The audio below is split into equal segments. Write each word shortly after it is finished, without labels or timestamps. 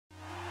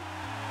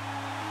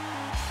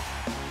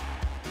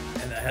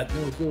and I had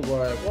no clue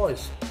where I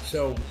was.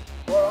 So,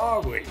 where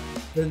are we?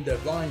 Pinned the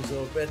blinds a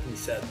little bit, and he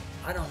said,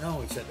 I don't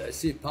know. He said, I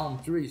see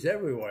palm trees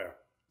everywhere.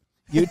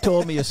 You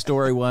told me a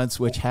story once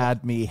which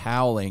had me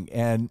howling,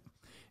 and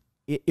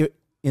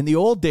in the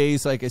old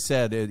days, like I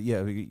said,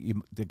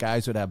 the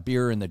guys would have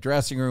beer in the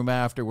dressing room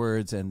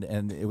afterwards,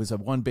 and it was a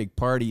one big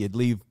party. You'd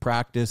leave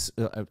practice.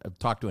 I've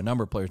talked to a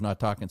number of players, not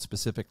talking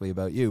specifically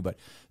about you, but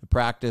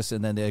practice,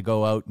 and then they'd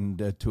go out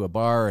and to a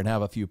bar and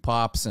have a few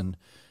pops and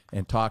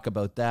talk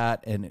about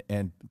that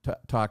and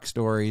talk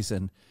stories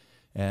and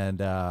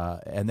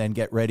then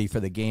get ready for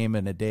the game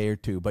in a day or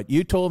two. But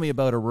you told me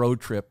about a road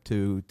trip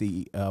to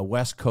the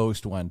West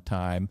Coast one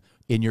time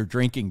in your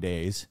drinking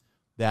days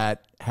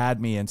that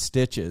had me in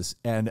stitches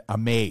and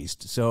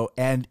amazed. So,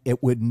 and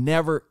it would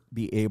never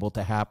be able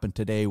to happen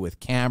today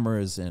with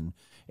cameras and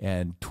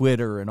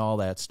Twitter and all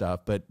that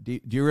stuff. But do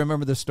you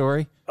remember the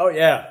story? Oh,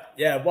 yeah.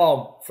 Yeah.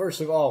 Well,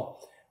 first of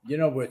all,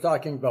 we're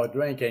talking about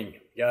drinking,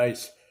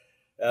 guys.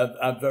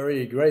 I'm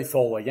very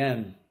grateful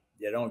again,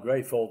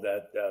 grateful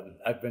that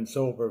I've been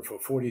sober for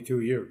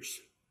 42 years,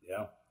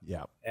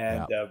 Yeah.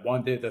 And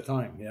one day at a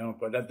time,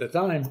 but at the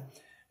time,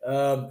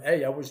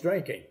 hey, I was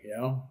drinking,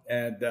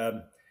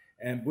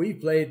 and we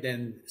played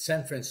in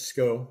San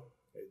Francisco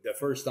the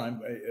first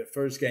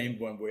game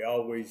when we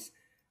always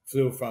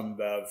flew from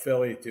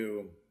Philly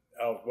to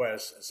out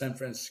west, San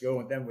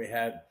Francisco. And then we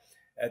had,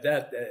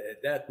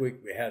 that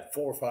week, we had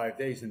 4 or 5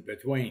 days in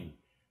between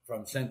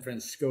from San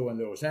Francisco and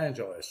Los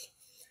Angeles.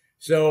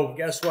 So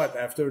guess what?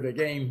 After the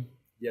game,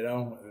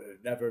 never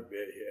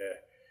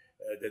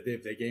the day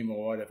of the game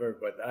or whatever,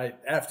 but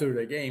after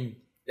the game,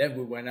 then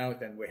we went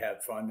out and we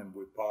had fun and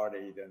we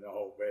partied and the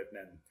whole bit.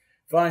 And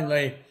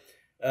finally,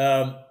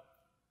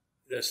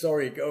 the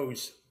story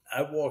goes,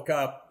 I woke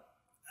up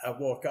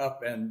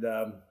and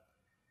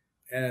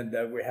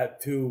we had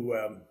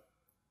 2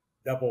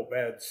 double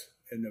beds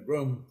in the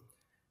room.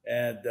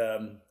 And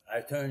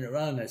I turned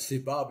around and see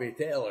Bobby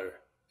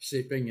Taylor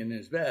sleeping in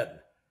his bed.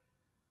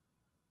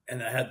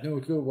 And I had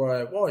no clue where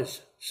I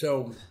was.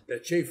 So the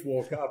chief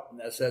woke up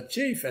and I said,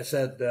 Chief,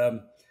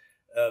 where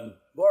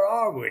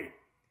are we?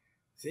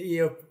 See,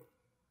 you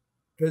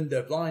pinned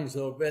the blinds a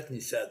little bit. And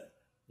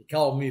he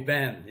called me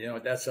Ben.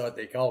 That's how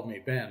they called me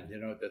Ben,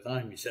 at the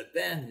time. He said,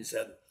 Ben,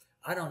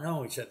 I don't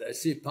know. He said, I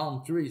see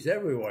palm trees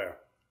everywhere.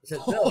 I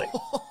said, Billy.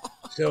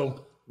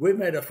 So we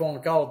made a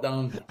phone call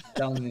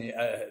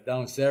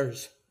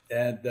downstairs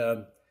and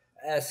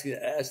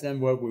asked them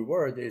where we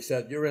were. They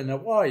said, you're in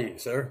Hawaii,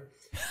 sir.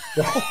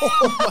 So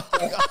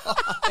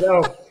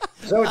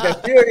the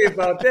beauty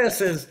about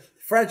this is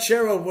Fred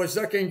Sherrill was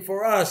looking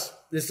for us.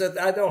 They said,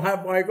 I don't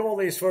have my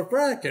goalies for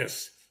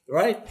practice,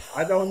 right?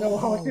 I don't know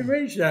how to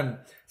reach them.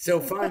 So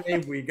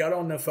finally we got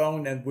on the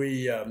phone and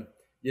we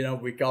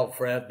called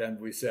Fred and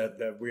we said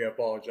that we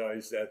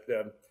apologize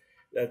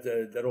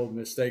that old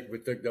mistake. We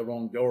took the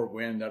wrong door.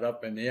 We ended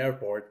up in the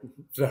airport.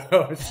 So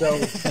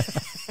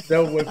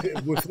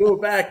we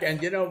flew back,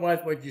 and you know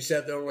what you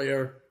said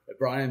earlier,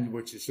 Brian,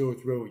 which is so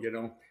true,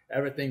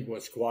 everything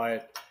was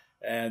quiet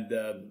and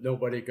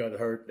nobody got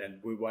hurt,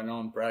 and we went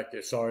on,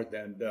 practice hard,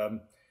 and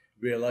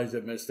realized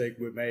the mistake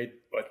we made,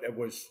 but it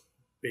was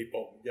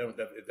people,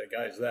 the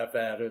guys laughed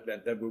at it,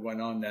 and then we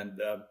went on and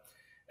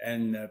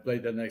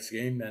played the next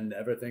game, and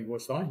everything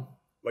was fine.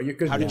 Well,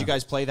 how did you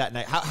guys play that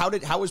night?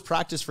 How was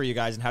practice for you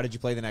guys, and how did you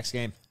play the next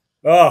game?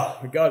 Oh,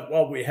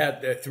 we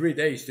had 3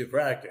 days to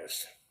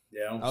practice.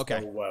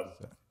 Okay.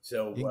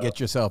 So you can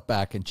get yourself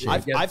back in shape.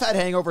 I've had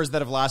hangovers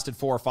that have lasted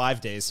 4 or 5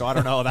 days, so I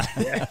don't know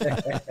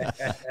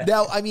that.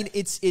 Now, I mean,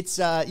 it's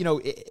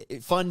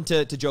fun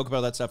to joke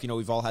about that stuff.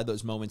 We've all had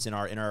those moments in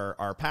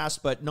our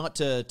past, but not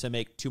to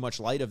make too much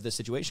light of the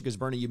situation. Because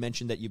Bernie, you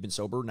mentioned that you've been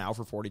sober now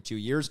for 42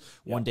 years,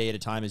 one day at a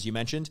time, as you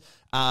mentioned,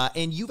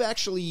 and you've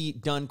actually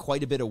done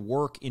quite a bit of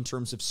work in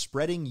terms of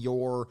spreading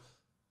your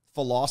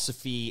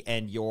philosophy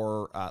and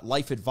your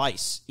life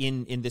advice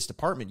in this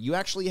department. You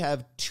actually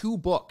have 2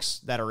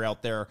 books that are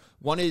out there.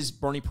 One is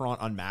Bernie Parent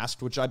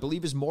Unmasked, which I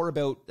believe is more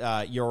about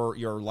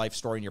your life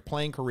story and your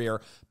playing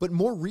career. But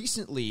more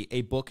recently,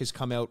 a book has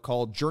come out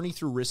called Journey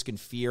Through Risk and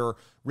Fear,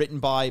 written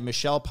by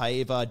Michelle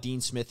Paeva,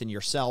 Dean Smith, and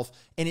yourself.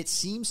 And it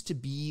seems to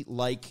be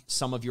like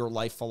some of your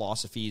life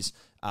philosophies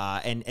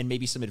and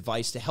maybe some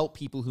advice to help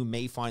people who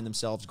may find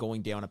themselves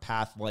going down a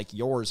path like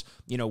yours.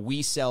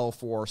 We sell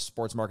for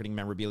sports marketing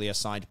memorabilia,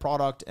 signed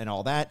product and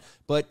all that,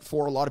 but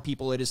for a lot of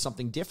people, it is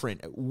something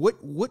different.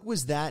 What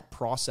was that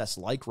process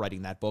like,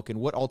 writing that book, and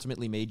what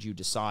ultimately made you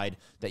decide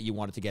that you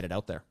wanted to get it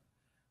out there?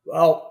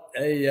 Well,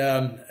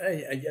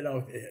 the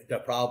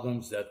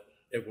problems that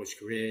it was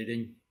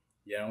creating,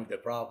 the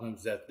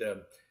problems that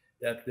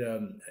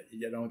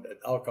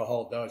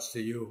alcohol does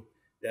to you,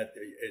 that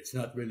it's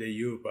not really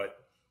you, but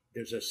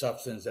there's a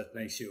substance that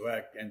makes you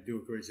act and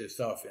do crazy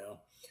stuff,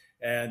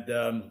 And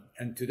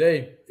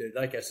today,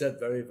 like I said,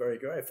 very, very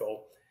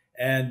grateful.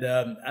 And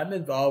I'm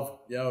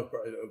involved,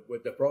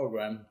 with the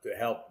program to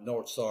help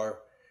North Star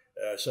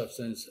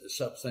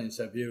substance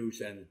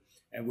abuse, and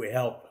we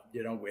help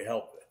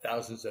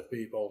thousands of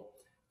people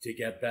to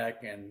get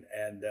back and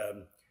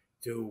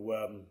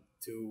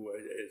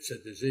it's a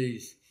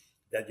disease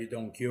that you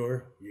don't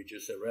cure, you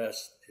just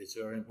arrest. It's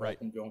very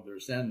important to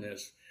understand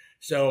this.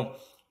 So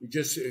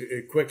just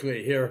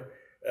quickly here,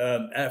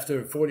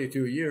 after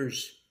 42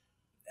 years,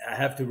 I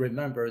have to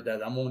remember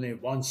that I'm only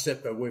one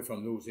step away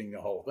from losing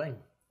the whole thing.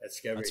 That's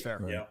scary. That's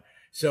fair. You know?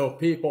 So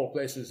people,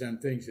 places,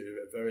 and things are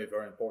very,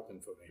 very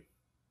important for me.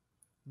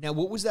 Now,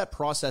 what was that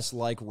process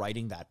like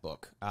writing that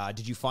book?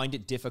 Did you find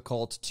it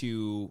difficult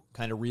to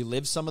kind of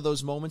relive some of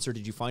those moments, or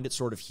did you find it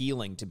sort of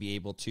healing to be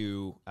able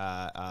to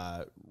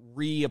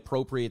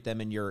reappropriate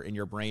them in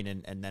your brain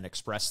and then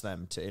express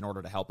them in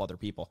order to help other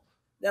people?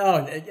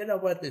 No, you know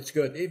what? It's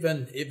good.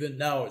 Even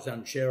now, as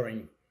I'm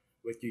sharing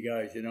with you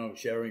guys,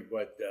 sharing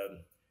what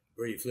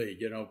briefly,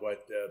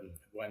 what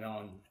went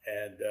on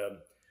and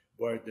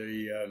where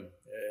the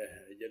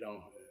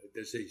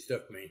disease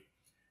took me.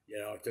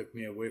 It took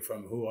me away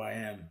from who I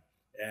am,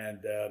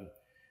 and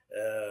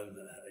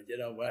you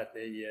know what?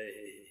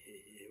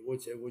 It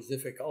was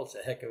difficult.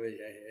 It's a heck of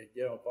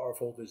a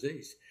powerful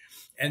disease,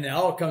 and it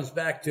all comes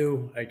back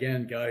to,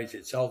 again, guys.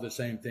 It's all the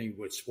same thing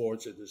with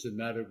sports. It doesn't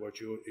matter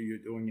what you're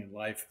doing in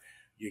life.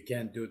 You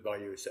can't do it by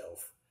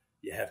yourself.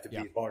 You have to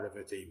be part of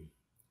a team.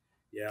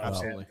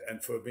 Absolutely.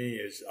 And for me,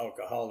 it's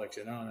Alcoholics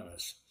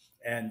Anonymous,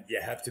 and you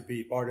have to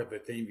be part of a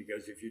team,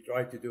 because if you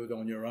try to do it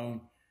on your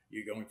own,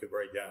 you're going to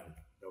break down.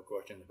 No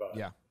question about it.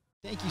 Yeah.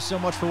 Thank you so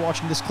much for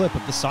watching this clip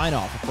of the Sign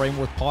Off, a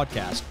Frameworth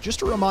podcast.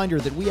 Just a reminder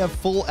that we have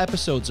full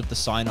episodes of the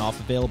Sign Off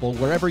available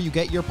wherever you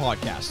get your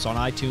podcasts, on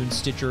iTunes,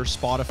 Stitcher,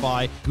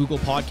 Spotify, Google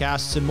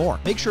Podcasts, and more.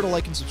 Make sure to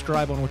like and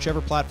subscribe on whichever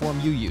platform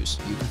you use.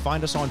 You can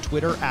find us on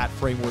Twitter at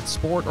Frameworth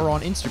Sport or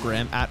on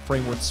Instagram at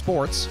Frameworth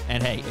Sports.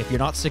 And hey, if you're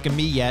not sick of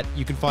me yet,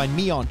 you can find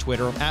me on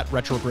Twitter at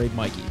Retrograde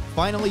Mikey.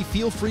 Finally,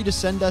 feel free to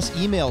send us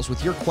emails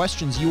with your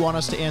questions you want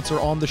us to answer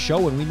on the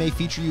show, and we may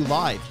feature you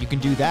live. You can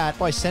do that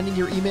by sending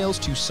your emails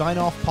to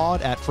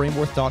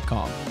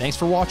signoffpod@frameworth.com. Thanks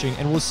for watching,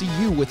 and we'll see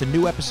you with a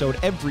new episode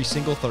every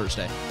single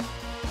Thursday.